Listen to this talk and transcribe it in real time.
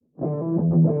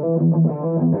Welcome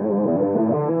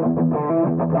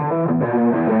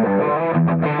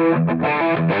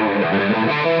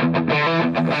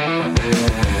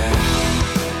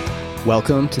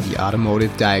to the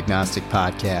Automotive Diagnostic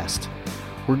Podcast.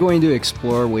 We're going to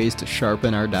explore ways to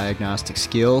sharpen our diagnostic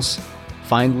skills,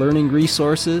 find learning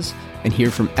resources, and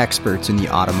hear from experts in the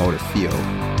automotive field.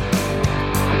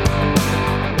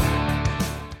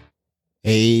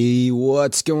 Hey,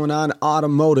 what's going on,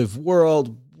 automotive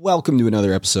world? Welcome to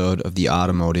another episode of the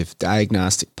Automotive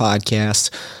Diagnostic Podcast.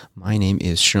 My name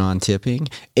is Sean Tipping,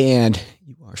 and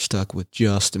you are stuck with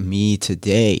just me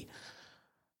today.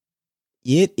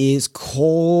 It is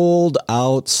cold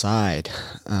outside.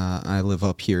 I live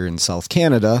up here in South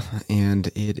Canada, and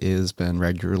it has been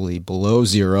regularly below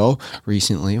zero.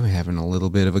 Recently, we're having a little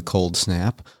bit of a cold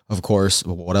snap. Of course,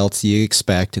 what else do you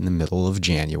expect in the middle of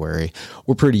January?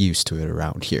 We're pretty used to it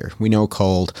around here. We know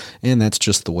cold, and that's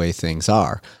just the way things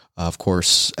are. Of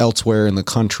course, elsewhere in the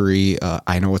country,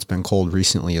 I know it's been cold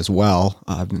recently as well.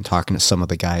 I've been talking to some of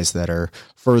the guys that are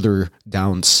further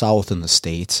down south in the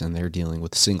States, and they're dealing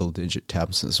with single-digit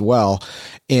temps as well.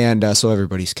 And so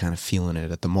everybody's kind of feeling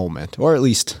it at the moment, or at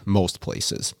least most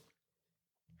places.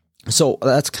 So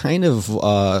that's kind of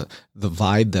the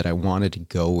vibe that I wanted to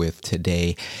go with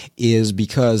today, is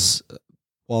because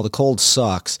while the cold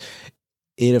sucks,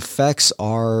 it affects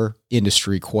our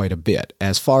industry quite a bit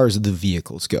as far as the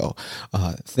vehicles go.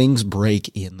 Things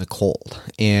break in the cold.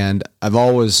 And I've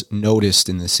always noticed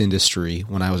in this industry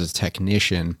when I was a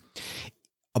technician,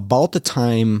 about the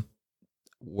time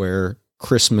where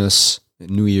Christmas,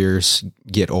 New Year's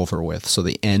get over with, so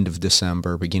the end of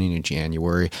December, beginning of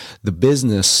January, the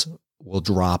business will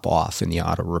drop off in the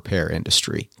auto repair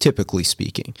industry, typically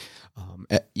speaking.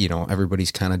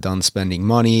 Everybody's kind of done spending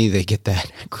money. They get that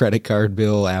credit card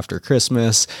bill after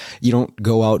Christmas. You don't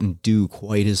go out and do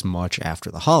quite as much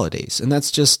after the holidays. And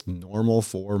that's just normal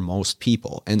for most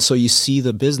people. And so you see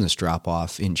the business drop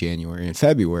off in January and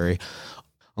February,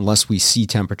 unless we see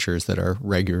temperatures that are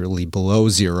regularly below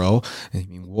zero. I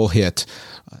mean, we'll hit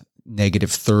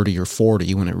negative 30 or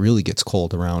 40 when it really gets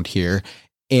cold around here.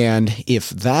 And if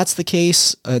that's the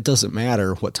case, it doesn't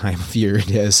matter what time of year it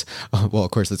is. Well,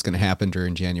 of course, that's going to happen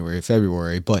during January,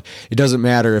 February, but it doesn't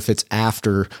matter if it's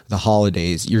after the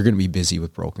holidays. You're going to be busy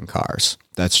with broken cars.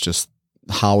 That's just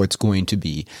how it's going to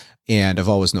be. And I've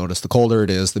always noticed the colder it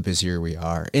is, the busier we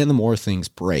are, and the more things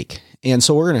break. And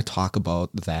so we're going to talk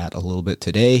about that a little bit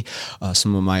today.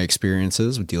 Some of my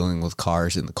experiences with dealing with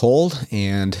cars in the cold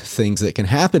and things that can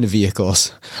happen to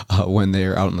vehicles when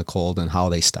they're out in the cold and how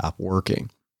they stop working.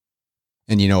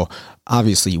 And,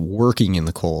 obviously working in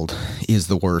the cold is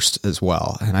the worst as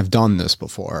well. And I've done this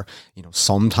before.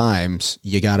 Sometimes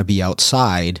you got to be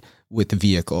outside with the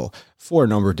vehicle for a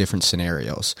number of different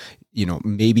scenarios.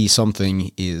 Maybe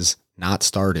something is not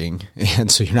starting, and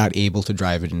so you're not able to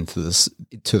drive it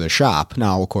to the shop.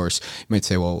 Now, of course, you might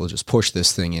say, well, we'll just push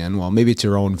this thing in. Well, maybe it's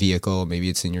your own vehicle, maybe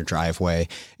it's in your driveway,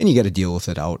 and you got to deal with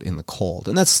it out in the cold.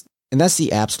 And that's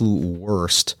the absolute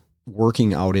worst,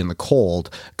 working out in the cold,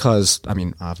 because,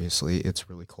 obviously it's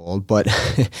really cold, but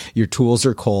your tools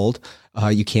are cold.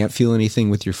 You can't feel anything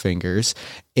with your fingers,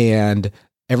 and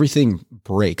everything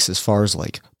breaks as far as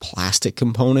like plastic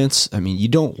components. You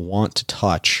don't want to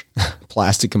touch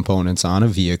plastic components on a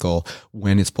vehicle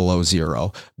when it's below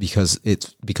zero, because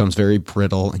it becomes very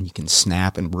brittle and you can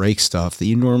snap and break stuff that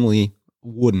you normally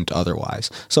wouldn't otherwise.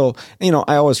 So,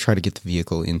 I always try to get the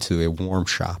vehicle into a warm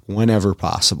shop whenever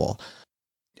possible.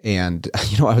 And,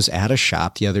 I was at a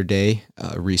shop the other day,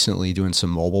 recently doing some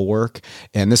mobile work,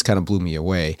 and this kind of blew me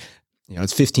away.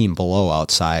 It's 15 below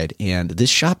outside, and this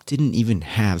shop didn't even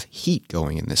have heat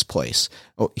going in this place.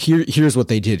 Oh, here's what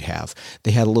they did have.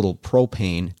 They had little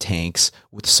propane tanks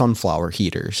with sunflower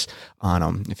heaters on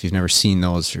them. If you've never seen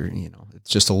those, it's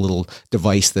just a little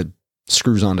device that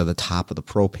screws onto the top of the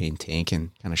propane tank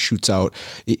and kind of shoots out.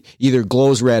 It either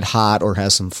glows red hot or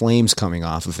has some flames coming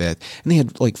off of it. And they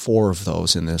had like 4 of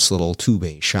those in this little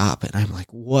 2-bay shop. And I'm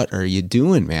like, what are you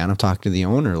doing, man? I'm talking to the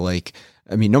owner.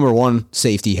 Number one,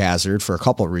 safety hazard for a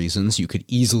couple of reasons. You could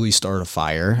easily start a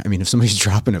fire. If somebody's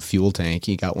dropping a fuel tank,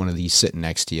 you got one of these sitting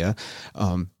next to you.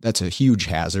 That's a huge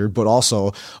hazard. But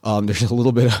also, there's a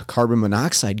little bit of carbon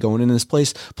monoxide going in this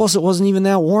place. Plus, it wasn't even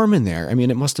that warm in there.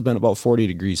 It must have been about 40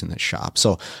 degrees in this shop.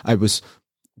 So I was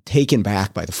taken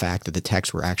back by the fact that the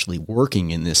techs were actually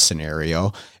working in this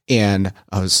scenario. And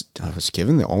I was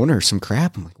giving the owner some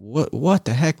crap. I'm like, what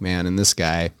the heck, man? And this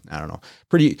guy, I don't know,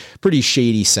 pretty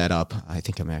shady setup. I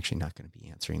think I'm actually not going to be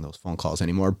answering those phone calls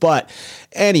anymore. But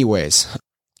anyways,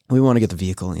 We want to get the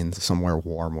vehicle into somewhere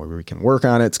warm where we can work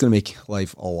on it. It's going to make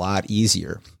life a lot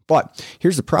easier. But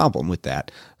here's the problem with that.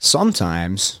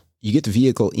 Sometimes you get the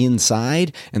vehicle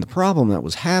inside and the problem that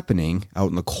was happening out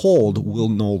in the cold will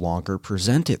no longer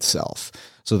present itself.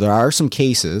 So there are some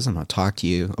cases, I'm going to talk to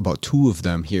you about 2 of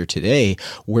them here today,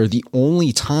 where the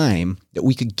only time that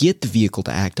we could get the vehicle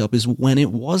to act up is when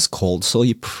it was cold. So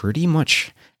you pretty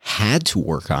much had to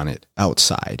work on it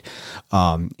outside.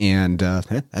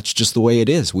 That's just the way it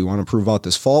is. We want to prove out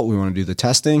this fault. We want to do the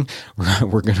testing.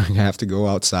 We're going to have to go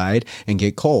outside and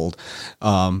get cold.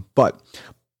 But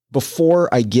before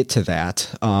I get to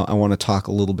that, I want to talk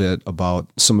a little bit about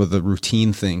some of the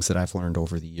routine things that I've learned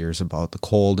over the years about the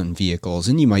cold and vehicles.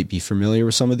 And you might be familiar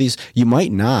with some of these. You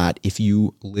might not if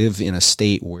you live in a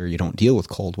state where you don't deal with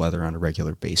cold weather on a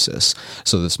regular basis.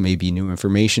 So this may be new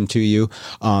information to you.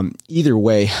 Either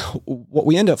way, what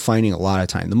we end up finding a lot of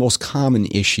time, the most common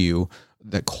issue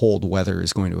that cold weather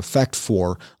is going to affect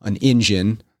for an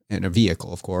engine and a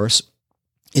vehicle, of course,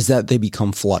 is that they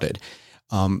become flooded.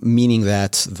 Meaning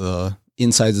that the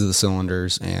insides of the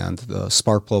cylinders and the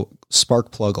spark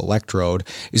plug electrode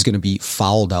is going to be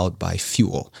fouled out by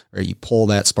fuel. Right? You pull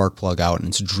that spark plug out and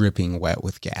it's dripping wet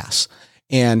with gas.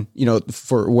 And,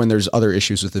 for when there's other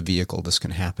issues with the vehicle, this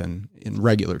can happen in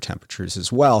regular temperatures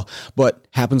as well, but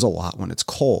happens a lot when it's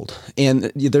cold.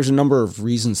 And there's a number of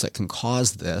reasons that can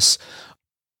cause this.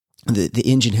 The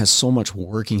engine has so much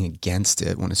working against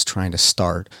it when it's trying to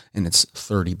start and it's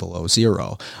 30 below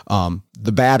zero.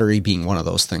 The battery being one of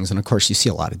those things. And of course you see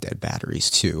a lot of dead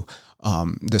batteries too.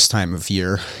 This time of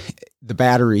year, the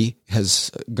battery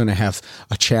is going to have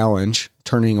a challenge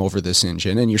turning over this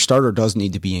engine, and your starter does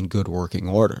need to be in good working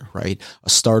order, right?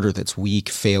 A starter that's weak,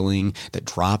 failing, that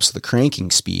drops the cranking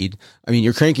speed. I mean,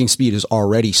 your cranking speed is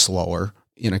already slower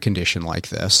in a condition like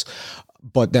this,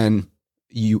 but then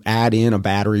you add in a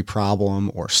battery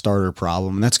problem or starter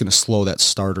problem, and that's going to slow that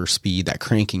starter speed, that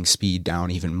cranking speed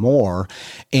down even more.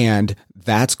 And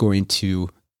that's going to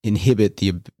inhibit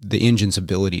the engine's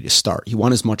ability to start. You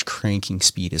want as much cranking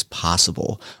speed as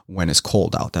possible when it's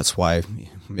cold out. That's why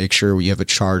make sure you have a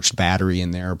charged battery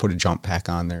in there, or put a jump pack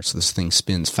on there so this thing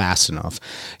spins fast enough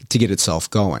to get itself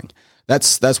going.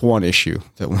 That's one issue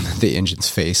that the engines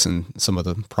face and some of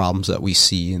the problems that we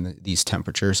see in these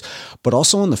temperatures, but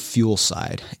also on the fuel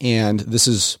side. And this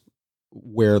is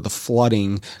where the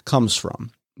flooding comes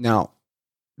from. Now,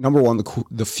 number one,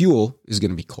 the fuel is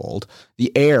going to be cold.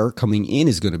 The air coming in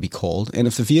is going to be cold. And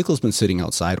if the vehicle has been sitting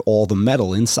outside, all the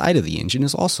metal inside of the engine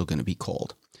is also going to be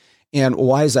cold. And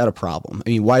why is that a problem? I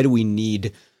mean, why do we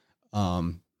need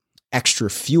extra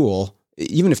fuel?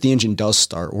 Even if the engine does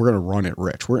start, we're going to run it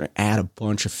rich. We're going to add a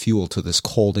bunch of fuel to this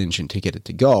cold engine to get it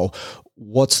to go.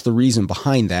 What's the reason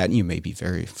behind that? And you may be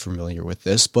very familiar with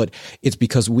this, but it's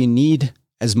because we need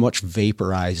as much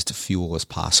vaporized fuel as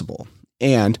possible.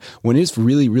 And when it's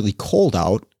really, really cold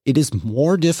out, it is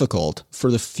more difficult for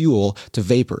the fuel to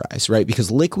vaporize, right? Because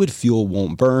liquid fuel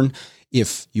won't burn.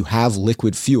 If you have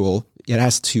liquid fuel, it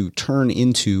has to turn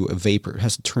into a vapor. It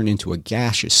has to turn into a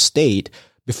gaseous state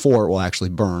before it will actually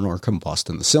burn or combust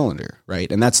in the cylinder,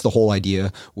 right? And that's the whole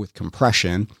idea with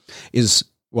compression is,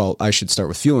 well, I should start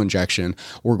with fuel injection.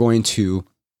 We're going to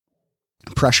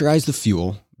pressurize the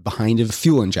fuel behind a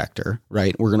fuel injector,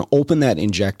 right? We're going to open that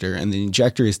injector, and the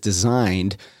injector is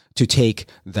designed to take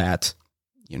that,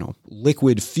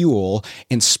 liquid fuel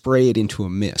and spray it into a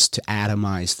mist to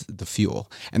atomize the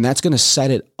fuel. And that's going to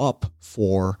set it up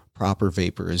for proper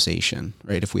vaporization,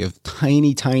 right? If we have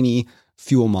tiny, tiny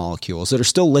fuel molecules that are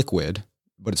still liquid,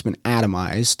 but it's been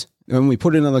atomized, when we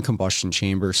put it in the combustion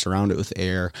chamber, surround it with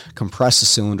air, compress the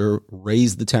cylinder,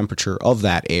 raise the temperature of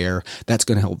that air, that's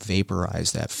going to help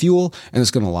vaporize that fuel, and it's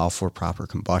going to allow for proper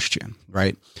combustion,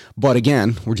 right? But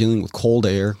again, we're dealing with cold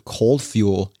air, cold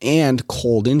fuel, and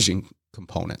cold engine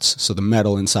components, so the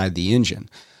metal inside the engine.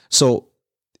 So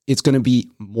it's going to be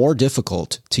more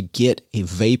difficult to get a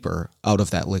vapor out of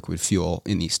that liquid fuel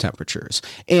in these temperatures.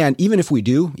 And even if we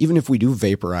do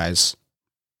vaporize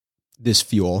this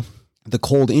fuel, the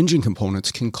cold engine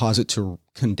components can cause it to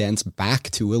condense back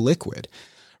to a liquid,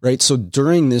 right? So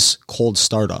during this cold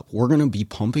startup, we're going to be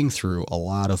pumping through a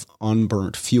lot of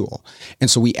unburnt fuel. And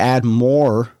so we add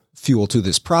more fuel to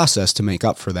this process to make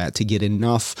up for that, to get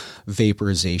enough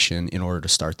vaporization in order to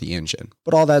start the engine.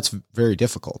 But all that's very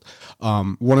difficult.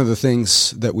 One of the things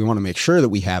that we want to make sure that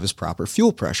we have is proper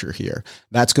fuel pressure here.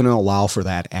 That's going to allow for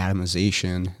that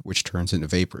atomization, which turns into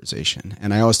vaporization.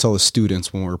 And I always tell the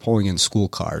students when we're pulling in school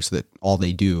cars that all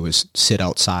they do is sit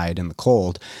outside in the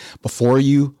cold. Before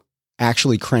you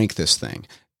actually crank this thing,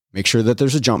 Make sure that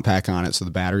there's a jump pack on it so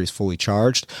the battery is fully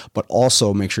charged, but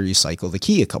also make sure you cycle the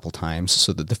key a couple times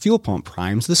so that the fuel pump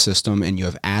primes the system and you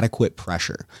have adequate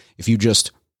pressure. If you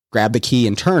just grab the key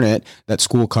and turn it, that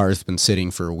school car has been sitting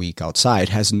for a week outside,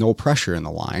 has no pressure in the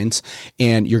lines,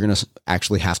 and you're going to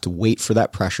actually have to wait for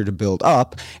that pressure to build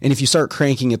up. And if you start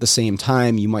cranking at the same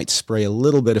time, you might spray a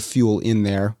little bit of fuel in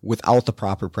there without the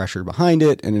proper pressure behind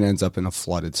it, and it ends up in a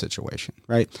flooded situation,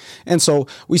 right? And so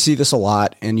we see this a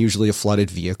lot, and usually a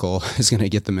flooded vehicle is going to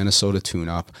get the Minnesota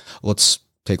tune-up. Let's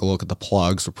take a look at the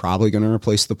plugs. We're probably going to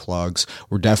replace the plugs.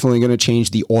 We're definitely going to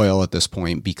change the oil at this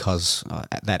point because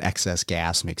that excess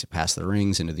gas makes it past the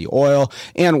rings into the oil.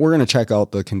 And we're going to check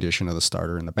out the condition of the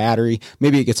starter and the battery.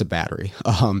 Maybe it gets a battery.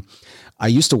 I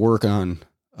used to work on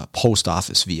post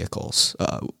office vehicles.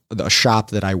 The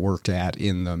shop that I worked at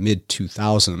in the mid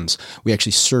 2000s, we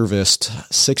actually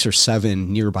serviced 6 or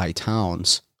 7 nearby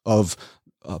towns of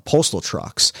postal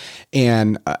trucks.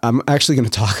 And I'm actually going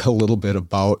to talk a little bit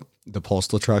about the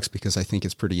postal trucks because I think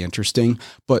it's pretty interesting.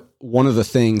 But one of the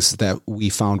things that we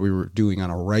found we were doing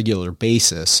on a regular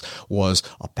basis was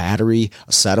a battery,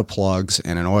 a set of plugs,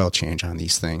 and an oil change on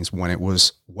these things when it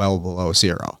was well below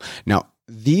zero. Now,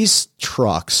 these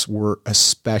trucks were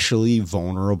especially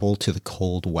vulnerable to the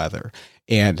cold weather.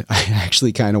 And I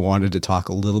actually kind of wanted to talk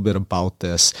a little bit about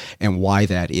this and why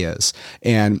that is.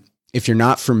 And if you're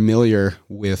not familiar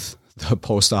with the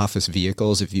post office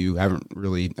vehicles, if you haven't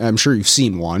really, I'm sure you've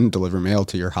seen one deliver mail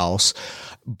to your house,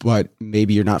 but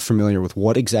maybe you're not familiar with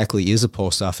what exactly is a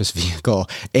post office vehicle.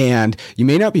 And you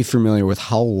may not be familiar with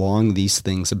how long these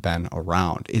things have been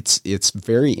around. It's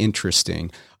very interesting.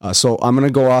 So I'm going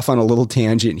to go off on a little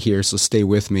tangent here. So stay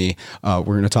with me. We're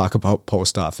going to talk about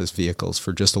post office vehicles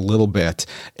for just a little bit,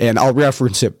 and I'll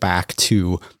reference it back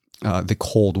to the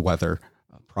cold weather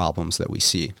problems that we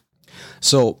see.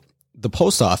 So the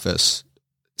post office,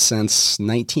 since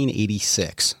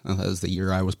 1986, that was the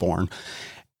year I was born,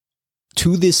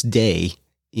 to this day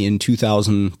in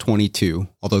 2022,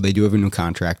 although they do have a new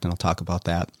contract, and I'll talk about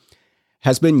that,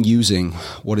 has been using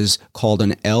what is called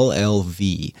an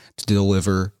LLV to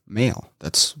deliver mail.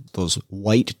 That's those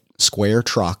white square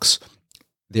trucks.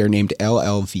 They're named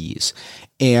LLVs.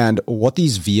 And what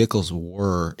these vehicles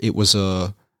were, it was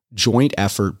a joint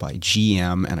effort by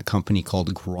GM and a company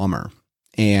called Grummer.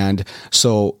 And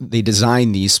so they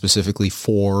designed these specifically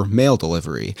for mail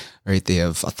delivery, right? They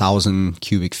have 1,000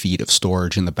 cubic feet of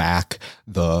storage in the back.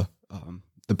 The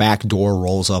back door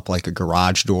rolls up like a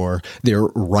garage door. They're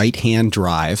right-hand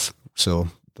drive, so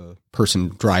the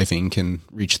person driving can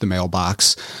reach the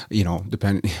mailbox,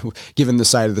 given the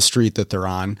side of the street that they're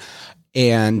on.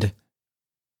 And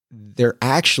they're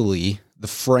actually, the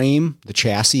frame, the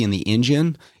chassis, and the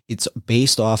engine, it's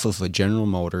based off of a General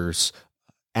Motors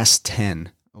S10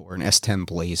 or an S10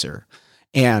 Blazer.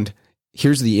 And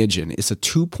here's the engine. It's a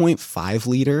 2.5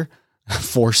 liter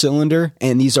 4-cylinder,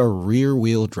 and these are rear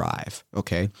wheel drive.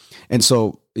 Okay. And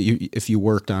so if you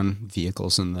worked on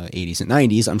vehicles in the 80s and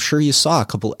 90s, I'm sure you saw a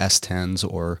couple S10s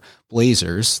or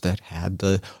Blazers that had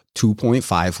the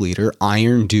 2.5 liter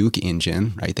Iron Duke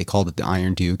engine, right? They called it the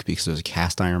Iron Duke because it was a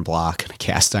cast iron block and a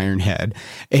cast iron head.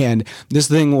 And this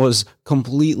thing was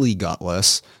completely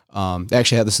gutless. They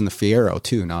actually had this in the Fiero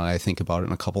too, now that I think about it,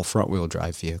 in a couple front wheel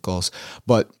drive vehicles.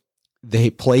 But they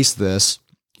placed this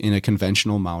in a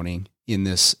conventional mounting in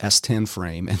this S10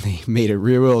 frame, and they made it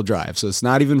rear wheel drive. So it's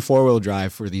not even 4-wheel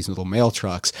drive for these little mail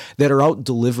trucks that are out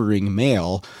delivering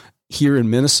mail here in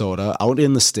Minnesota, out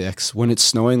in the sticks when it's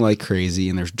snowing like crazy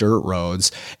and there's dirt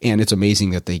roads. And it's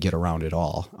amazing that they get around it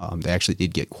all. They actually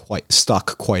did get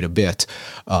stuck quite a bit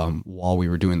while we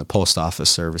were doing the post office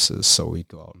services. So we'd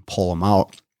go out and pull them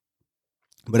out.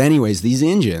 But anyways, these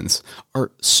engines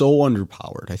are so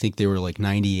underpowered. I think they were like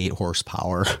 98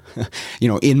 horsepower,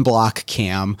 in block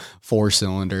cam,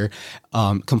 4-cylinder,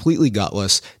 completely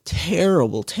gutless,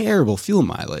 terrible, terrible fuel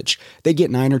mileage. They get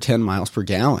 9 or 10 miles per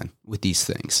gallon with these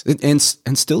things and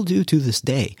still do to this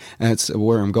day. And that's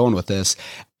where I'm going with this.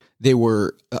 They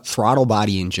were throttle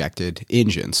body injected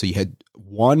engines. So you had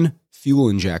one fuel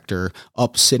injector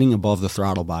up sitting above the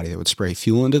throttle body that would spray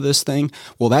fuel into this thing.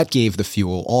 Well, that gave the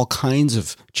fuel all kinds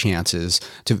of chances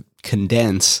to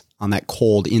condense on that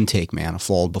cold intake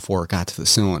manifold before it got to the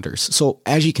cylinders. So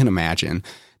as you can imagine,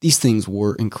 these things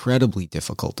were incredibly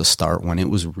difficult to start when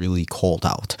it was really cold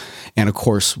out. And of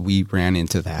course, we ran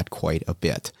into that quite a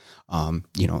bit.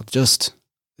 Just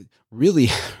really,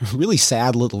 really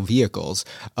sad little vehicles.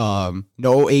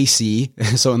 No AC.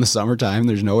 So in the summertime,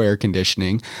 there's no air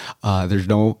conditioning. There's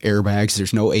no airbags.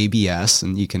 There's no ABS.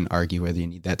 And you can argue whether you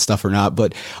need that stuff or not.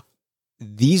 But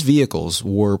these vehicles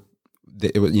were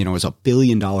it was, it was $1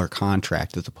 billion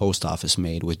contract that the post office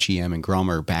made with GM and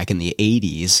Grummer back in the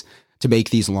 80s to make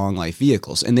these long life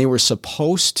vehicles. And they were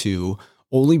supposed to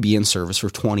only be in service for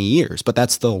 20 years, but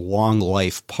that's the long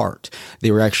life part.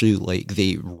 They were actually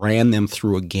they ran them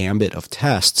through a gambit of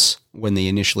tests when they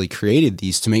initially created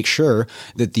these to make sure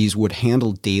that these would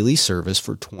handle daily service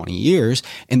for 20 years.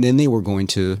 And then they were going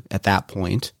to, at that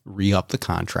point, re-up the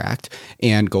contract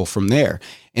and go from there.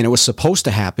 And it was supposed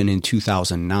to happen in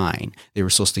 2009. They were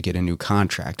supposed to get a new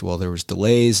contract. Well, there was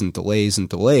delays and delays and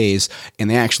delays, and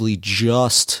they actually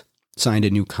just signed a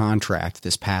new contract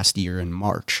this past year in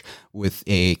March with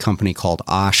a company called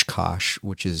Oshkosh,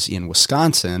 which is in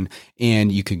Wisconsin. And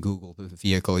you can Google the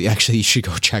vehicle. You should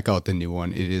go check out the new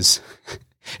one. It is,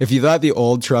 if you thought the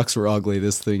old trucks were ugly,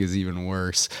 this thing is even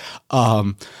worse.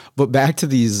 But back to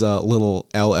these little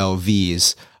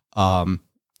LLVs,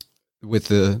 with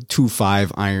the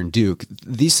 2.5 Iron Duke,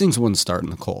 these things wouldn't start in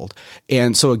the cold.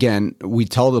 And so again, we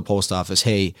tell the post office,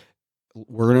 hey,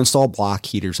 we're going to install block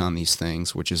heaters on these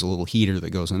things, which is a little heater that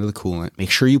goes into the coolant. Make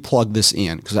sure you plug this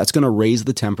in because that's going to raise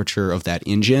the temperature of that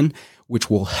engine, which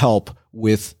will help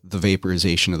with the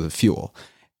vaporization of the fuel.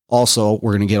 Also,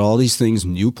 we're going to get all these things,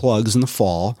 new plugs in the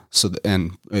fall.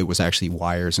 And it was actually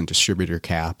wires and distributor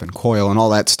cap and coil and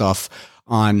all that stuff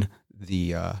on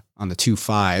the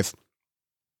 2.5,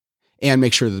 and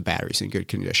make sure that the battery's in good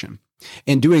condition.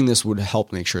 And doing this would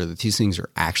help make sure that these things are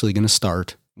actually going to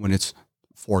start when it's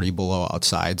 40 below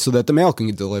outside so that the mail can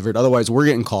get delivered. Otherwise, we're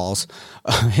getting calls,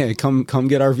 hey, come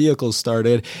get our vehicles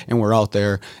started. And we're out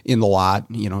there in the lot,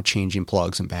 changing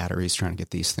plugs and batteries, trying to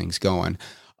get these things going.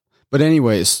 But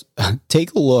anyways,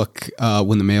 take a look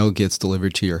when the mail gets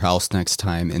delivered to your house next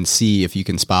time and see if you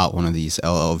can spot one of these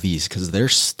LLVs because they're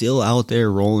still out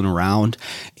there rolling around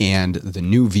and the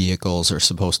new vehicles are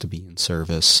supposed to be in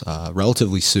service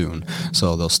relatively soon.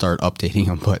 So they'll start updating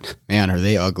them, but man, are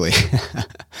they ugly.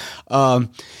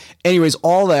 Anyways,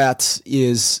 all that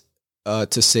is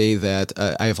to say that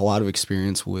I have a lot of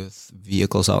experience with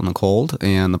vehicles out in the cold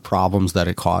and the problems that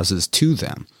it causes to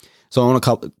them. So I want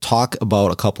to talk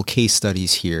about a couple case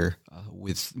studies here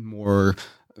with more,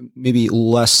 maybe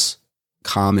less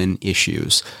common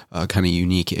issues, kind of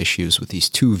unique issues with these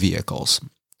two vehicles.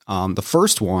 The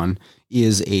first one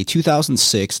is a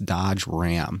 2006 Dodge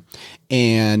Ram.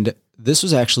 And this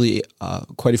was actually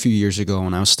quite a few years ago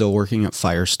when I was still working at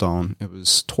Firestone. It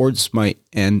was towards my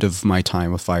end of my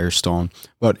time with Firestone,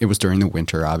 but it was during the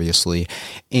winter, obviously.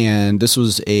 And this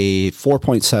was a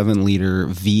 4.7 liter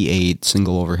V8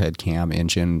 single overhead cam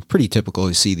engine. Pretty typical.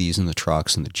 You see these in the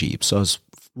trucks and the Jeeps. So I was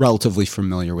relatively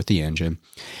familiar with the engine.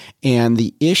 And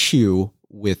the issue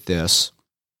with this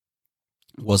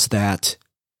was that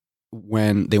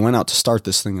when they went out to start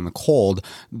this thing in the cold,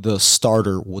 the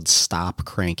starter would stop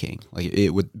cranking. Like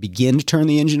it would begin to turn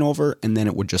the engine over and then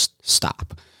it would just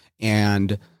stop.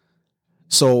 And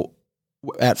so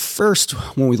at first,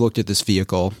 when we looked at this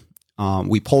vehicle,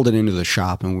 we pulled it into the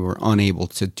shop and we were unable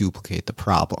to duplicate the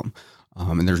problem.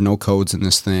 And there's no codes in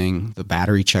this thing. The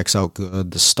battery checks out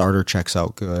good. The starter checks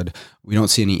out good. We don't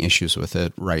see any issues with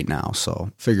it right now.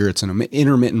 So figure it's an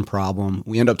intermittent problem.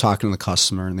 We end up talking to the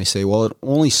customer and they say, well, it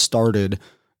only started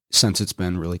since it's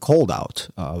been really cold out.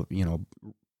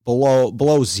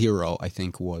 Below zero, I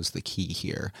think was the key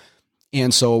here.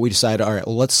 And so we decided, all right,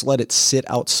 well, let's let it sit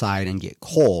outside and get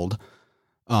cold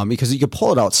because you could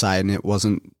pull it outside and it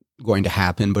wasn't going to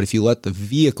happen. But if you let the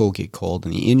vehicle get cold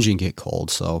and the engine get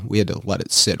cold, so we had to let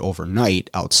it sit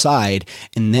overnight outside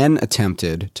and then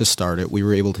attempted to start it, we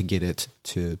were able to get it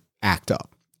to act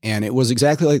up. And it was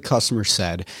exactly like the customer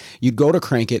said. You'd go to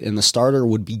crank it and the starter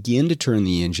would begin to turn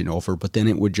the engine over, but then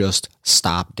it would just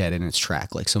stop dead in its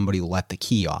track, like somebody let the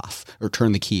key off or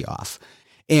turn the key off.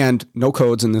 And no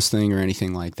codes in this thing or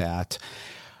anything like that.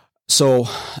 So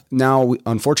now,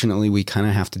 unfortunately, we kind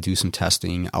of have to do some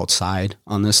testing outside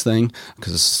on this thing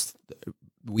because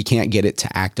we can't get it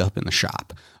to act up in the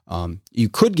shop. You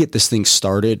could get this thing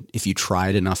started if you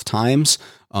tried enough times,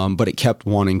 but it kept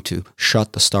wanting to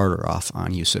shut the starter off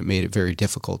on you. So it made it very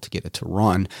difficult to get it to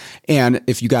run. And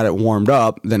if you got it warmed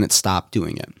up, then it stopped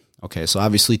doing it. Okay, so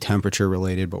obviously temperature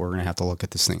related, but we're going to have to look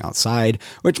at this thing outside,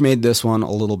 which made this one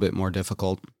a little bit more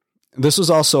difficult. This was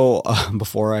also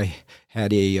before I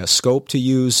had a scope to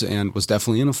use and was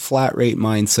definitely in a flat rate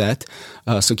mindset.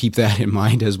 So keep that in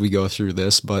mind as we go through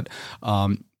this. But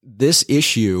this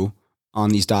issue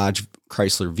on these Dodge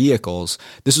Chrysler vehicles,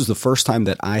 this was the first time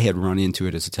that I had run into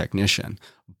it as a technician,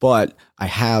 but I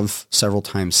have several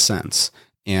times since.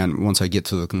 And once I get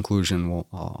to the conclusion,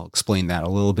 I'll explain that a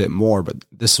little bit more. But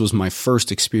this was my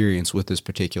first experience with this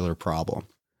particular problem.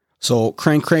 So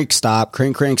crank, stop,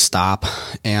 stop.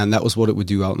 And that was what it would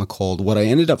do out in the cold. What I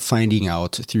ended up finding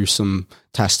out through some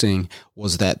testing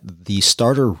was that the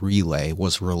starter relay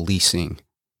was releasing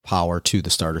power to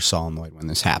the starter solenoid when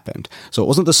this happened. So it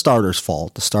wasn't the starter's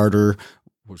fault. The starter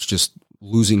was just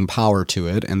losing power to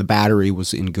it and the battery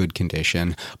was in good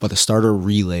condition, but the starter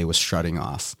relay was shutting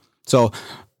off. So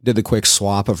did the quick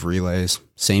swap of relays,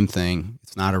 same thing.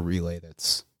 It's not a relay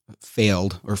that's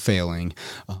failed or failing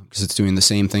because it's doing the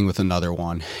same thing with another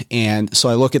one. And so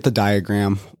I look at the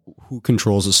diagram, who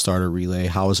controls the starter relay,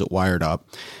 how is it wired up?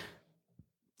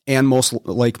 And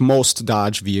most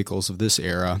Dodge vehicles of this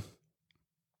era,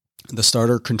 the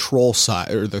starter control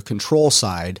side or the control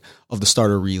side of the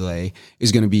starter relay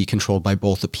is going to be controlled by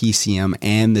both the PCM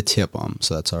and the TIPM.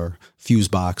 So that's our fuse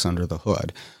box under the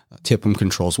hood. TIPM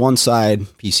controls one side,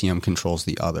 PCM controls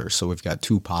the other. So we've got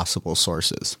two possible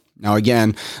sources. Now,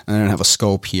 again, I don't have a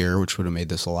scope here, which would have made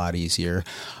this a lot easier.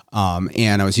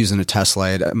 And I was using a test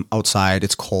light outside.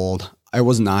 It's cold. I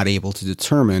was not able to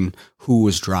determine who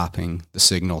was dropping the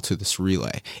signal to this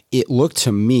relay. It looked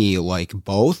to me like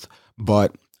both,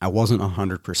 but I wasn't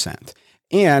 100%.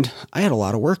 And I had a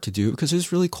lot of work to do because it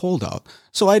was really cold out.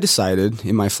 So I decided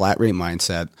in my flat rate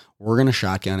mindset, we're going to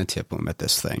shotgun a TIPM at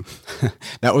this thing.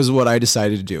 That was what I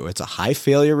decided to do. It's a high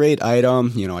failure rate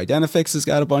item. Identifix has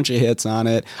got a bunch of hits on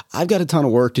it. I've got a ton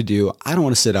of work to do. I don't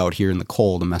want to sit out here in the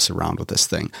cold and mess around with this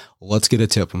thing. Let's get a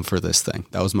TIPM for this thing.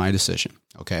 That was my decision.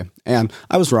 Okay. And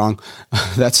I was wrong.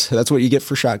 That's what you get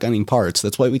for shotgunning parts.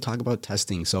 That's why we talk about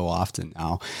testing so often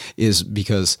now, is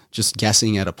because just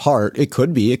guessing at a part, it could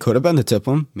have been the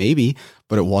TIPM, maybe,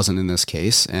 but it wasn't in this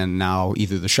case. And now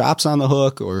either the shop's on the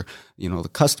hook or, the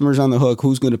customer's on the hook.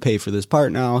 Who's going to pay for this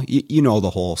part now? You know the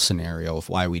whole scenario of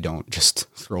why we don't just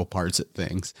throw parts at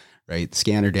things, right?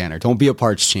 Scanner Danner. Don't be a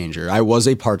parts changer. I was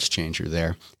a parts changer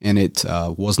there, and it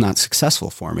was not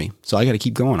successful for me. So I got to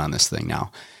keep going on this thing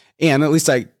now. And at least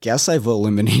I guess I've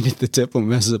eliminated the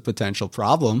TIPM as a potential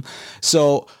problem.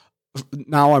 So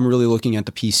now I'm really looking at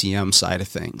the PCM side of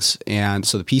things. And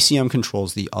so the PCM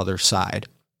controls the other side.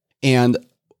 And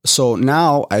so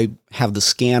now I have the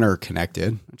scanner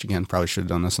connected, which again, probably should have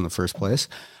done this in the first place,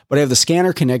 but I have the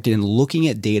scanner connected and looking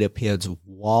at data PIDs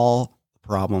while the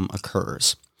problem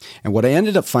occurs. And what I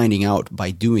ended up finding out by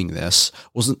doing this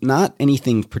was not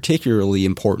anything particularly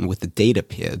important with the data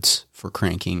PIDs for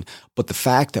cranking, but the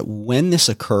fact that when this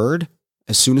occurred,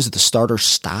 as soon as the starter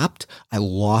stopped, I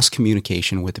lost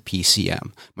communication with the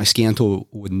PCM. My scan tool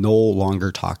would no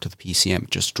longer talk to the PCM.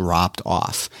 It just dropped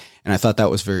off. And I thought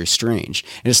that was very strange.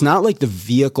 And it's not like the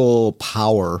vehicle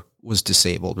power was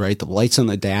disabled, right? The lights on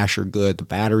the dash are good. The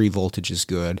battery voltage is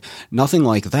good. Nothing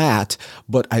like that,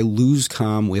 but I lose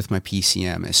comm with my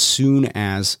PCM as soon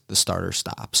as the starter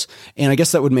stops. And I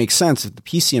guess that would make sense. If the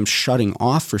PCM's shutting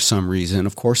off for some reason,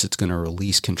 of course it's going to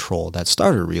release control of that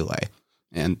starter relay.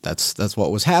 And that's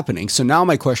what was happening. So now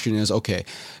my question is, okay,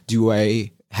 do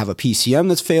I have a PCM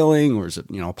that's failing, or is it,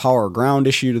 a power or ground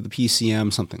issue to the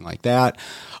PCM, something like that?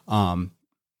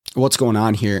 What's going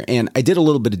on here? And I did a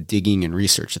little bit of digging and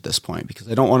research at this point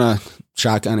because I don't want to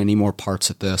shotgun any more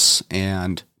parts at this.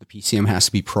 And the PCM has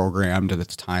to be programmed. At the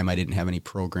time, I didn't have any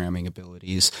programming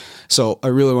abilities. So I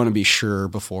really want to be sure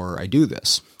before I do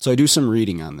this. So I do some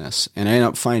reading on this, and I end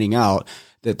up finding out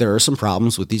that there are some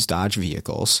problems with these Dodge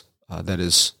vehicles that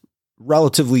is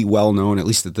relatively well known, at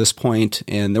least at this point.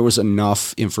 And there was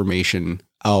enough information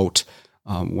out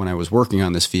when I was working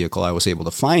on this vehicle, I was able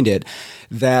to find it,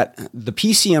 that the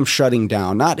PCM shutting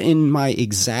down, not in my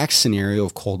exact scenario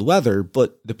of cold weather,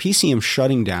 but the PCM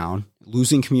shutting down,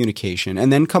 losing communication,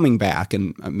 and then coming back,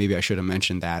 and maybe I should have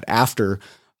mentioned that, after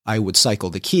I would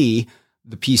cycle the key,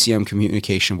 the PCM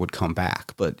communication would come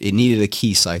back, but it needed a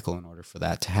key cycle in order for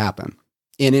that to happen.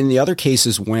 And in the other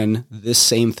cases, when this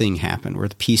same thing happened, where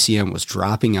the PCM was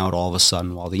dropping out all of a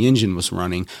sudden while the engine was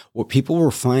running, what people were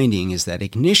finding is that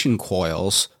ignition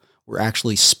coils were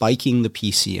actually spiking the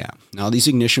PCM. Now, these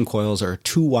ignition coils are a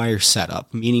 2-wire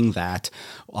setup, meaning that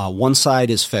one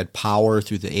side is fed power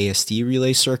through the ASD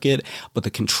relay circuit, but the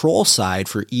control side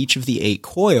for each of the 8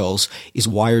 coils is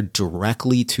wired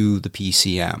directly to the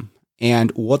PCM. And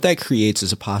what that creates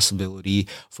is a possibility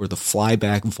for the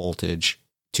flyback voltage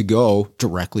to go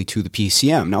directly to the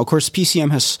PCM. Now, of course, the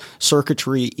PCM has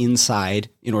circuitry inside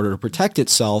in order to protect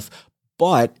itself,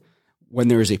 but when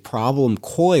there is a problem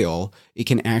coil, it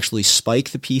can actually spike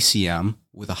the PCM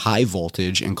with a high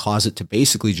voltage and cause it to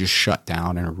basically just shut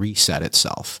down and reset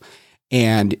itself.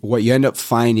 And what you end up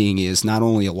finding is not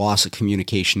only a loss of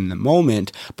communication in the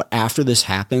moment, but after this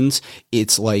happens,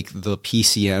 it's like the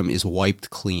PCM is wiped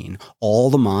clean. All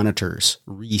the monitors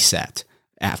reset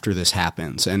after this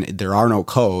happens. And there are no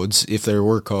codes. If there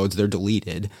were codes, they're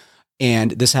deleted.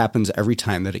 And this happens every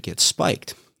time that it gets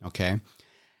spiked. Okay.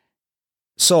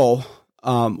 So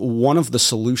one of the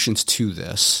solutions to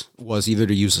this was either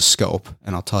to use a scope,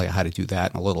 and I'll tell you how to do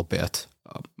that in a little bit.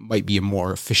 Might be a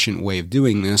more efficient way of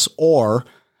doing this, or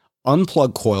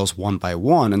unplug coils one by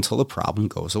one until the problem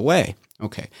goes away.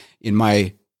 Okay. In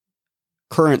my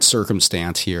current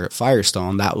circumstance here at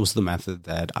Firestone, that was the method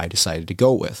that I decided to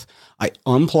go with. I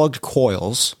unplugged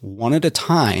coils one at a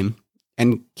time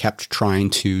and kept trying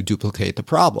to duplicate the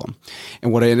problem.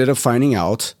 And what I ended up finding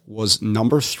out was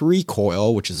number 3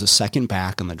 coil, which is the second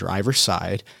back on the driver's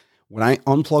side. When I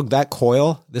unplugged that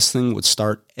coil, this thing would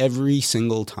start every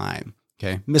single time.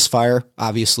 Okay. Misfire,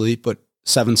 obviously, but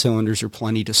 7 cylinders are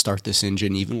plenty to start this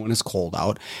engine, even when it's cold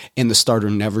out. And the starter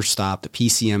never stopped. The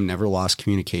PCM never lost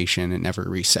communication. It never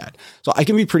reset. So I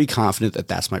can be pretty confident that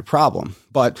that's my problem.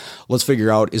 But let's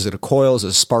figure out, is it a coil? Is it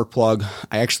a spark plug?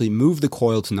 I actually moved the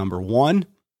coil to number 1,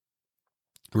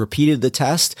 repeated the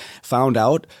test, found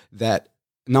out that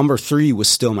number 3 was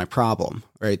still my problem,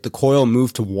 right? The coil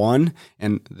moved to 1,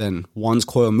 and then 1's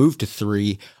coil moved to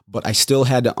 3, but I still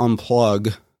had to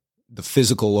unplug the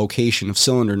physical location of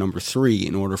cylinder number 3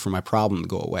 in order for my problem to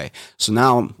go away. So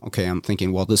now, okay, I'm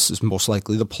thinking, well, this is most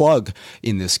likely the plug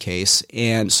in this case.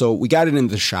 And so we got it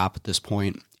into the shop at this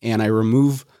point, and I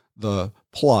remove the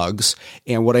plugs.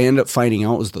 And what I ended up finding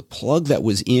out was the plug that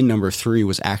was in number 3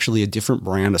 was actually a different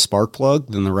brand of spark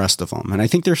plug than the rest of them. And I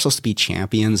think they're supposed to be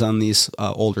champions on these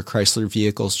older Chrysler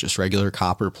vehicles, just regular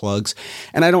copper plugs.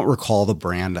 And I don't recall the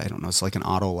brand. I don't know. It's like an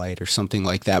Autolite or something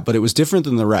like that, but it was different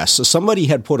than the rest. So somebody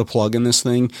had put a plug in this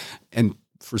thing, and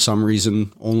for some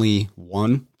reason, only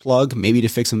one plug, maybe to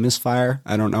fix a misfire.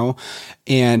 I don't know.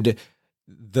 And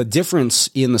the difference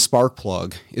in the spark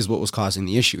plug is what was causing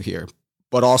the issue here.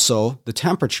 But also the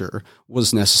temperature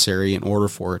was necessary in order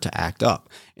for it to act up.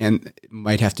 And it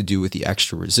might have to do with the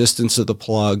extra resistance of the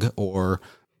plug, or,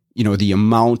 you know, the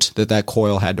amount that that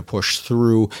coil had to push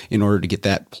through in order to get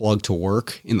that plug to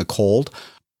work in the cold.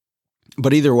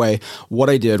 But either way, what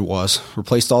I did was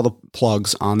replaced all the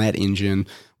plugs on that engine.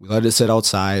 We let it sit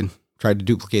outside, tried to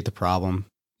duplicate the problem.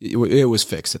 It was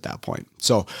fixed at that point.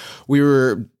 So we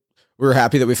were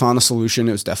happy that we found the solution.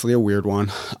 It was definitely a weird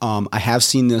one. I have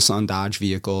seen this on Dodge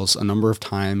vehicles a number of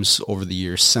times over the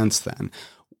years since then.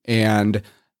 And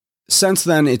since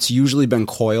then, it's usually been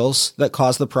coils that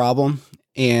cause the problem.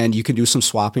 And you can do some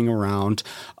swapping around.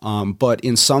 But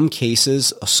in some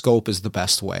cases, a scope is the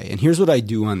best way. And here's what I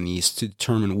do on these to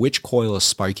determine which coil is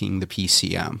spiking the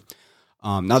PCM.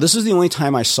 Now, this is the only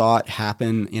time I saw it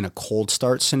happen in a cold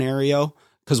start scenario,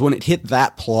 because when it hit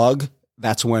that plug,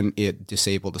 that's when it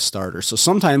disabled the starter. So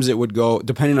sometimes it would go,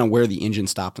 depending on where the engine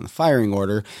stopped in the firing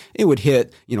order, it would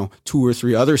hit, 2 or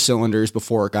 3 other cylinders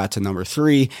before it got to number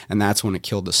 3, and that's when it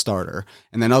killed the starter.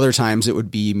 And then other times it would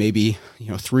be maybe,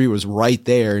 3 was right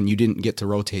there and you didn't get to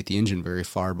rotate the engine very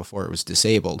far before it was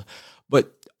disabled.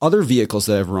 But other vehicles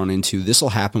that I've run into, this will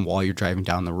happen while you're driving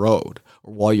down the road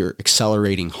or while you're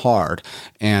accelerating hard.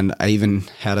 And I even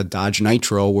had a Dodge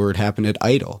Nitro where it happened at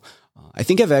idle. I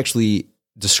think I've actually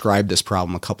described this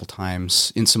problem a couple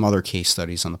times in some other case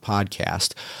studies on the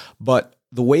podcast. But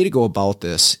the way to go about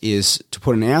this is to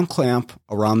put an amp clamp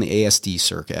around the ASD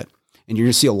circuit. And you're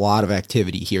going to see a lot of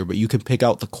activity here, but you can pick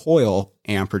out the coil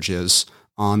amperages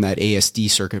on that ASD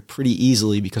circuit pretty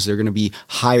easily because they're going to be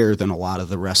higher than a lot of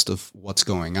the rest of what's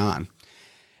going on.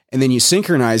 And then you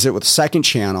synchronize it with a second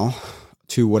channel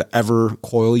to whatever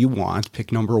coil you want,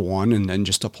 pick number 1, and then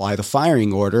just apply the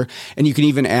firing order. And you can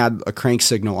even add a crank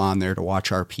signal on there to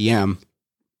watch RPM.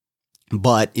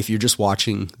 But if you're just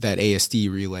watching that ASD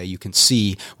relay, you can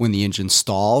see when the engine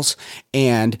stalls.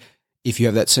 And if you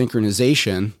have that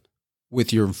synchronization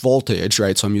with your voltage,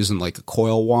 right? So I'm using like a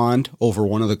coil wand over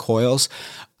one of the coils.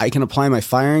 I can apply my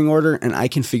firing order and I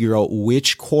can figure out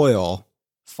which coil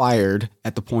fired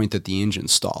at the point that the engine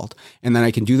stalled. And then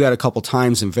I can do that a couple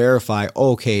times and verify,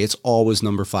 okay, it's always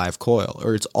number 5 coil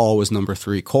or it's always number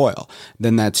 3 coil.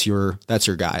 Then that's your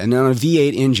guy. And on a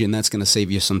V8 engine, that's going to save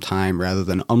you some time rather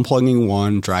than unplugging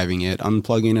one, driving it,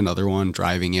 unplugging another one,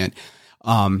 driving it.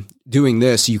 Doing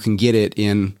this, you can get it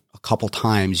in a couple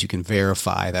times. You can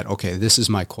verify that, okay, this is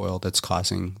my coil that's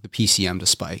causing the PCM to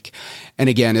spike. And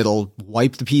again, it'll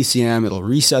wipe the PCM, it'll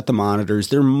reset the monitors.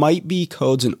 There might be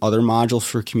codes in other modules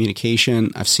for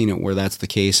communication. I've seen it where that's the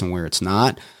case and where it's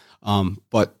not.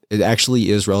 But it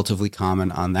actually is relatively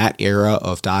common on that era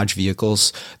of Dodge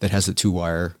vehicles that has the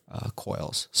 2-wire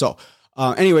coils. So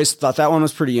anyways, thought that one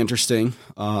was pretty interesting.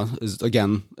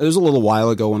 Again, it was a little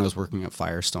while ago when I was working at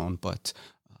Firestone, but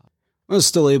I was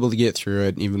still able to get through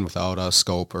it even without a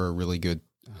scope or a really good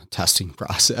testing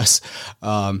process.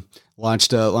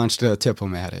 Launched a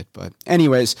TIPM at it. But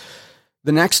anyways,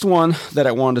 the next one that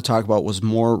I wanted to talk about was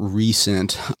more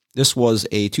recent. This was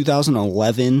a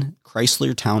 2011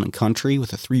 Chrysler Town & Country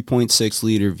with a 3.6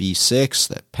 liter V6,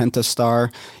 that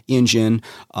Pentastar engine.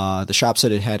 The shop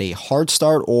said it had a hard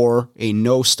start or a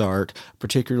no start,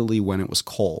 particularly when it was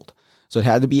cold. So it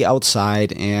had to be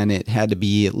outside and it had to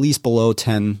be at least below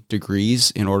 10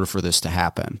 degrees in order for this to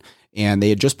happen. And they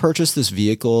had just purchased this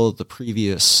vehicle the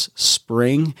previous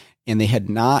spring, and they had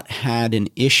not had an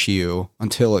issue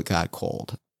until it got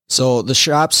cold. So the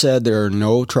shop said there are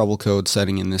no trouble codes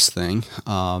setting in this thing.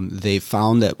 They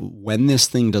found that when this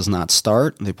thing does not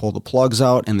start, they pull the plugs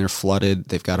out and they're flooded.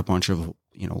 They've got a bunch of,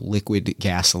 liquid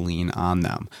gasoline on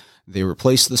them. They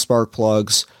replaced the spark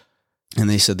plugs, and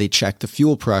they said they checked the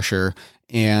fuel pressure,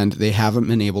 and they haven't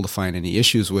been able to find any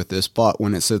issues with this. But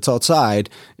when it sits outside,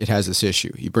 it has this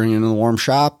issue. You bring it in the warm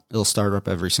shop, it'll start up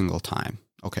every single time.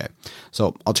 Okay,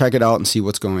 so I'll check it out and see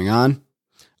what's going on.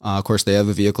 Of course, they have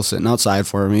the vehicle sitting outside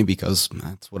for me because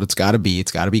that's what it's got to be.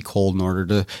 It's got to be cold in order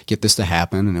to get this to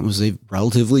happen. And it was a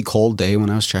relatively cold day when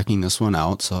I was checking this one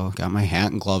out. So I got my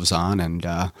hat and gloves on, and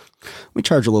we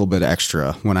charge a little bit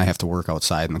extra when I have to work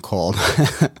outside in the cold.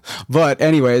 But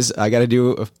anyways, I got to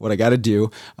do what I got to do.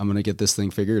 I'm going to get this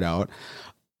thing figured out.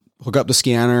 Hook up the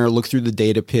scanner, look through the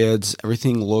data PIDs.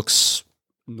 Everything looks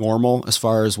normal as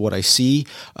far as what I see.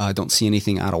 Don't see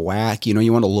anything out of whack.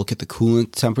 You want to look at the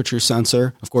coolant temperature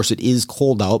sensor. Of course, it is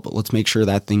cold out, but let's make sure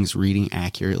that thing's reading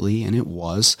accurately. And it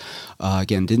was.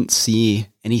 Again, didn't see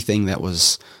anything that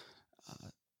was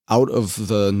out of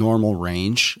the normal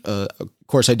range. Of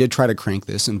course, I did try to crank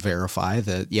this and verify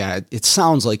that, it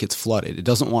sounds like it's flooded. It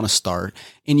doesn't want to start.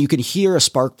 And you can hear a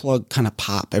spark plug kind of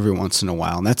pop every once in a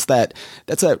while. And that's that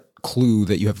clue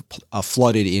that you have a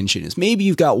flooded engine. Is maybe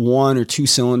you've got one or two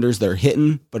cylinders that are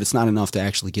hitting, but it's not enough to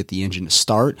actually get the engine to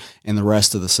start, and the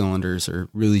rest of the cylinders are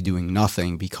really doing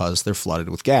nothing because they're flooded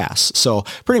with gas. So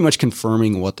pretty much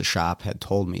confirming what the shop had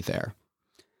told me there.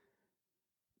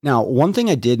 Now, one thing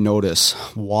I did notice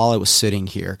while I was sitting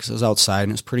here, because I was outside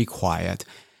and it was pretty quiet,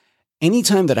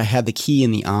 anytime that I had the key in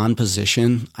the on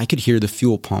position, I could hear the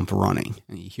fuel pump running.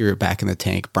 And you hear it back in the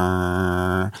tank,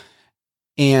 brrr.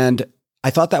 And I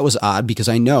thought that was odd because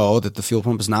I know that the fuel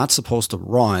pump is not supposed to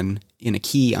run in a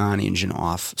key on, engine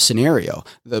off scenario.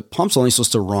 The pump's only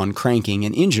supposed to run cranking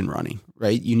and engine running,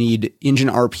 right? You need engine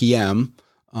RPM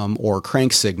or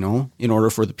crank signal in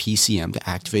order for the PCM to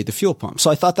activate the fuel pump.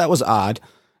 So I thought that was odd,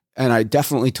 and I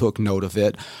definitely took note of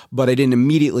it, but I didn't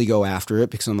immediately go after it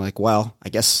because I'm like, well, I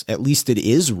guess at least it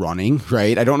is running,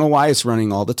 right? I don't know why it's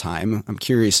running all the time. I'm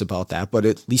curious about that, but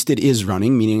at least it is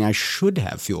running, meaning I should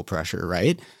have fuel pressure,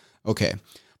 right? Okay.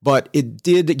 But it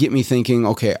did get me thinking,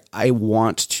 okay, I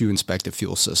want to inspect the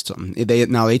fuel system.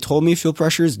 They told me fuel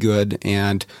pressure is good,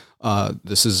 and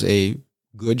this is a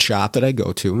good shop that I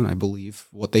go to, and I believe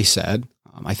what they said.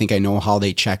 I think I know how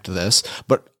they checked this,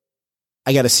 but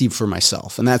I got to see for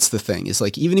myself. And that's the thing, is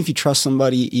like, even if you trust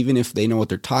somebody, even if they know what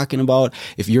they're talking about,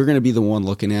 if you're going to be the one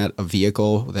looking at a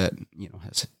vehicle that,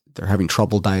 they're having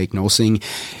trouble diagnosing,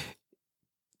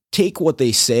 take what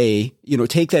they say,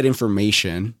 take that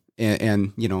information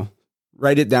and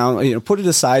write it down, put it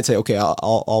aside, say, okay,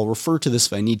 I'll refer to this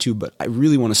if I need to, but I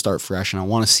really want to start fresh and I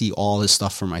want to see all this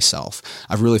stuff for myself.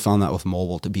 I've really found that with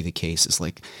mobile to be the case. It's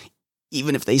like,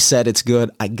 even if they said it's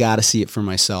good, I got to see it for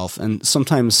myself. And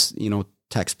sometimes,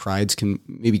 tech's prides can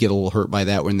maybe get a little hurt by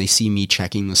that when they see me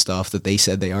checking the stuff that they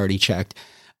said they already checked.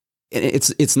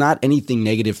 It's not anything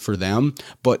negative for them,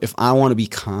 but if I want to be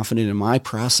confident in my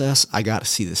process, I got to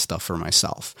see this stuff for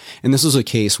myself. And this is a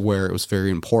case where it was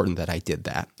very important that I did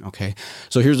that. Okay.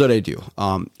 So here's what I do.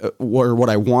 What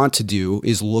I want to do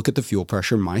is look at the fuel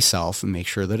pressure myself and make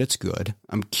sure that it's good.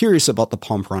 I'm curious about the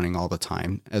pump running all the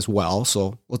time as well.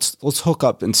 So let's hook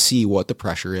up and see what the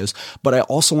pressure is. But I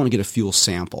also want to get a fuel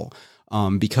sample,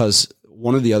 because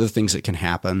one of the other things that can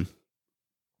happen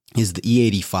is the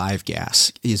E85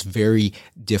 gas is very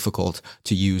difficult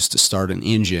to use to start an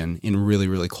engine in really,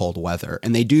 really cold weather.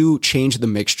 And they do change the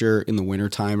mixture in the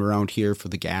wintertime around here for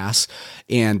the gas.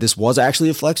 And this was actually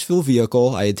a flex fuel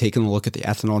vehicle. I had taken a look at the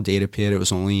ethanol data PID. It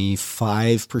was only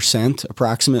 5%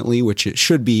 approximately, which it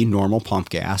should be normal pump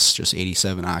gas, just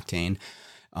 87 octane.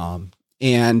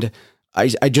 And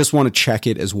I just want to check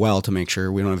it as well to make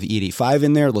sure we don't have the E85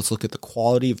 in there. Let's look at the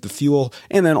quality of the fuel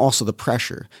and then also the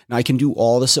pressure. Now I can do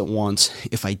all this at once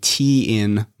if I tee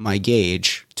in my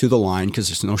gauge to the line, because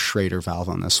there's no Schrader valve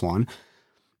on this one,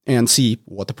 and see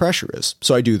what the pressure is.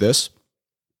 So I do this.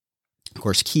 Of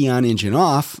course, key on, engine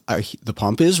off, the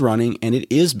pump is running and it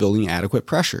is building adequate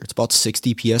pressure. It's about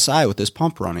 60 PSI with this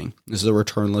pump running. This is a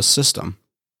returnless system.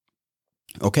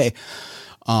 Okay.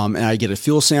 And I get a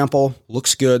fuel sample,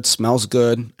 looks good, smells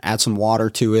good, add some water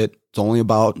to it. It's only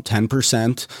about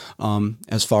 10%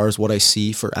 as far as what I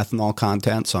see for ethanol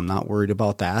content, so I'm not worried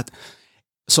about that.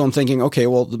 So I'm thinking, okay,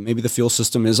 well, maybe the fuel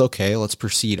system is okay. Let's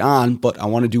proceed on, but I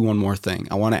want to do one more thing.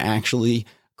 I want to actually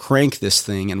crank this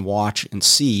thing and watch and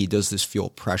see, does this fuel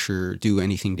pressure do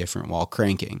anything different while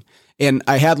cranking? And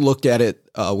I had looked at it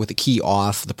with the key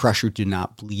off. The pressure did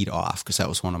not bleed off because that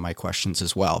was one of my questions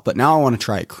as well. But now I want to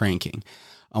try it cranking.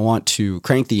 I want to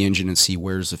crank the engine and see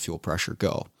where does the fuel pressure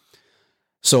go.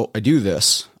 So I do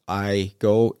this. I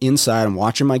go inside. I'm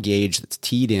watching my gauge that's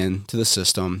teed in to the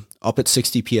system up at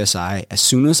 60 PSI. As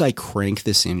soon as I crank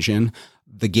this engine,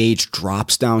 the gauge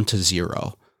drops down to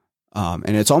 0.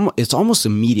 And it's almost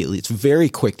immediately. It's very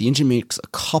quick. The engine makes a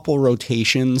couple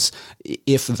rotations,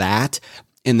 if that,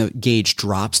 and the gauge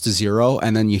drops to 0,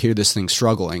 and then you hear this thing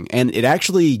struggling. And it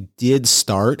actually did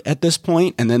start at this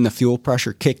point, and then the fuel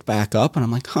pressure kicked back up, and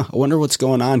I'm like, I wonder what's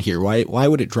going on here. Why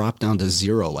would it drop down to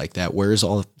 0 like that? Where is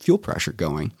all the fuel pressure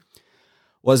going?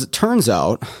 Well, as it turns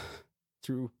out,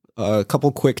 through a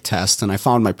couple quick tests, and I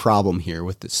found my problem here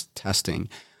with this testing,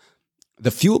 the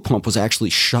fuel pump was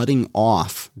actually shutting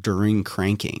off during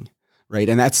cranking. Right.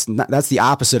 And that's the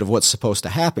opposite of what's supposed to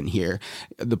happen here.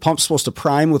 The pump's supposed to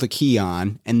prime with a key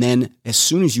on, and then as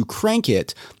soon as you crank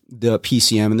it, the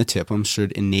PCM and the TIPM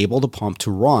should enable the pump to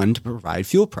run to provide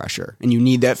fuel pressure. And you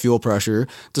need that fuel pressure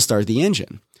to start the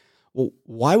engine. Well,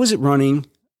 why was it running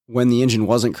when the engine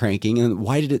wasn't cranking? And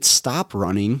why did it stop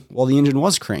running while the engine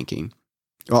was cranking?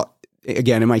 Well,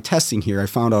 again, in my testing here, I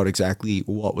found out exactly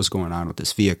what was going on with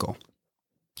this vehicle.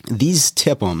 These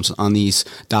TIPMs on these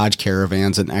Dodge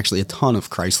Caravans, and actually a ton of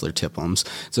Chrysler TIPMs,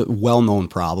 it's a well-known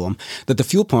problem that the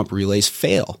fuel pump relays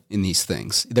fail in these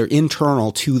things. They're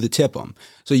internal to the TIPM.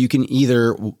 So you can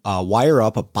either wire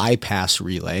up a bypass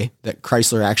relay that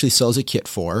Chrysler actually sells a kit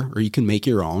for, or you can make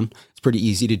your own. It's pretty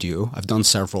easy to do. I've done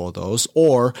several of those.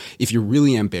 Or if you're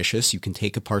really ambitious, you can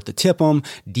take apart the TIPM,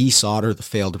 desolder the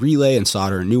failed relay, and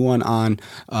solder a new one on,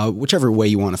 whichever way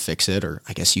you want to fix it. Or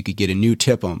I guess you could get a new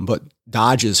TIPM, but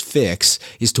Dodge's fix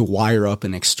is to wire up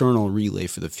an external relay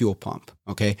for the fuel pump.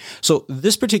 Okay. So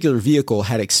this particular vehicle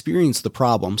had experienced the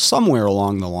problem somewhere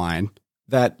along the line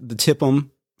that the TIPM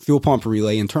fuel pump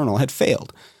relay internal had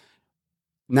failed.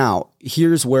 Now,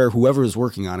 here's where whoever was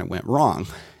working on it went wrong.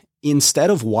 Instead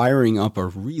of wiring up a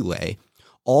relay,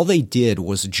 all they did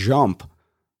was jump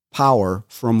power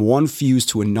from one fuse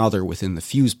to another within the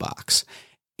fuse box.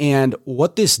 And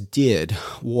what this did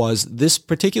was this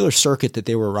particular circuit that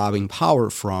they were robbing power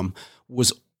from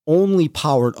was only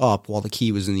powered up while the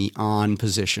key was in the on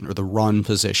position or the run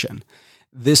position.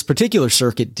 This particular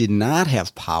circuit did not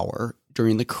have power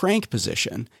during the crank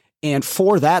position. And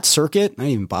for that circuit, I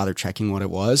didn't even bother checking what it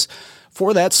was.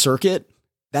 For that circuit,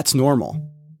 that's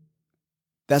normal.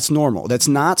 That's normal. That's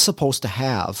not supposed to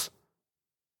have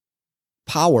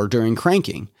power during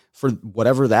cranking for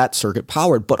whatever that circuit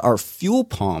powered, but our fuel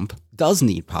pump does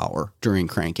need power during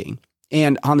cranking.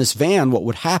 And on this van, what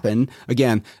would happen,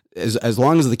 again, as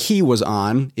long as the key was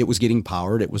on, it was getting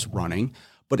powered, it was running.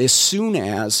 But as soon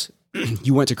as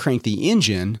you went to crank the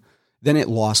engine, then it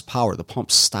lost power. The pump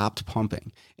stopped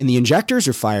pumping. And the injectors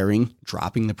are firing,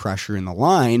 dropping the pressure in the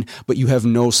line, but you have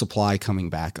no supply coming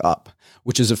back up,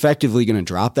 which is effectively going to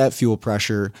drop that fuel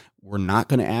pressure. We're not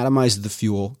going to atomize the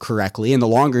fuel correctly. And the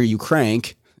longer you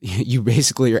crank, you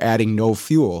basically are adding no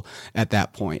fuel at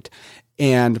that point.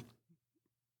 And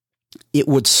it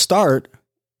would start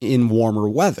in warmer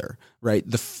weather, right?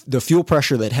 The fuel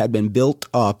pressure that had been built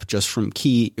up just from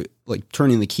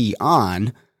turning the key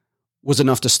on was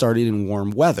enough to start it in warm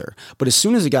weather. But as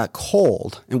soon as it got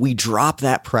cold and we drop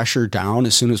that pressure down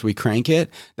as soon as we crank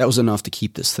it, that was enough to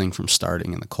keep this thing from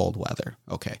starting in the cold weather.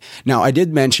 Okay. Now, I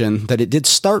did mention that it did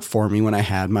start for me when I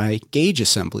had my gauge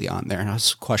assembly on there. And I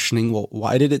was questioning, well,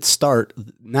 why did it start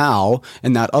now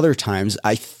and not other times?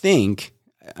 I think,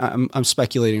 I'm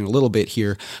speculating a little bit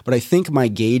here, but I think my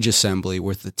gauge assembly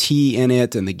with the T in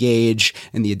it and the gauge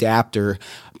and the adapter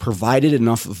provided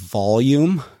enough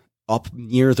volume up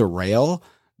near the rail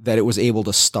that it was able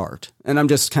to start. And I'm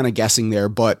just kind of guessing there,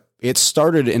 but it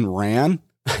started and ran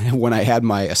when I had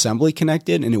my assembly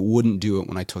connected, and it wouldn't do it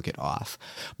when I took it off.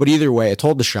 But either way, I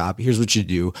told the shop, here's what you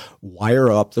do: wire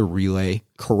up the relay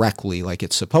correctly like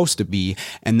it's supposed to be,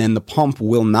 and then the pump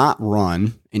will not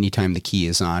run anytime the key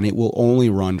is on. It will only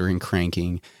run during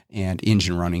cranking and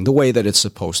engine running the way that it's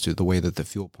supposed to, the way that the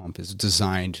fuel pump is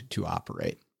designed to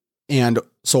operate. And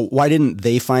so why didn't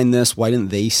they find this? Why didn't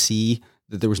they see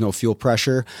that there was no fuel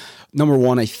pressure? Number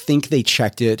one, I think they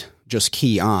checked it just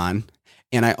key on.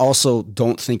 And I also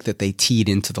don't think that they teed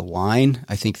into the line.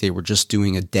 I think they were just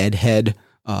doing a deadhead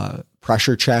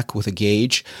pressure check with a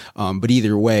gauge. But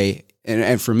either way,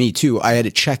 and for me too, I had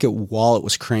to check it while it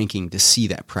was cranking to see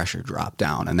that pressure drop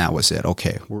down. And that was it.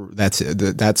 Okay, that's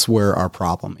it. That's where our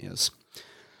problem is.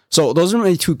 So those are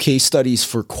my 2 case studies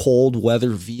for cold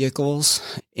weather vehicles.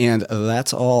 And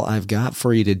that's all I've got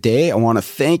for you today. I want to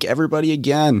thank everybody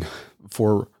again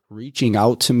for reaching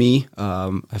out to me.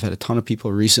 I've had a ton of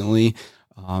people recently.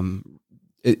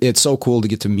 It's so cool to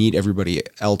get to meet everybody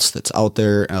else that's out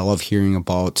there. And I love hearing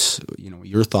about,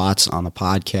 your thoughts on the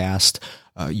podcast,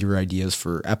 your ideas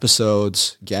for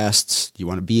episodes, guests. Do you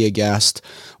want to be a guest?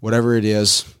 Whatever it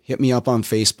is, hit me up on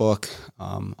Facebook.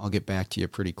 I'll get back to you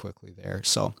pretty quickly there.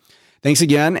 So thanks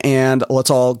again. And let's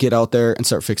all get out there and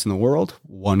start fixing the world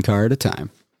one car at a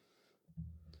time.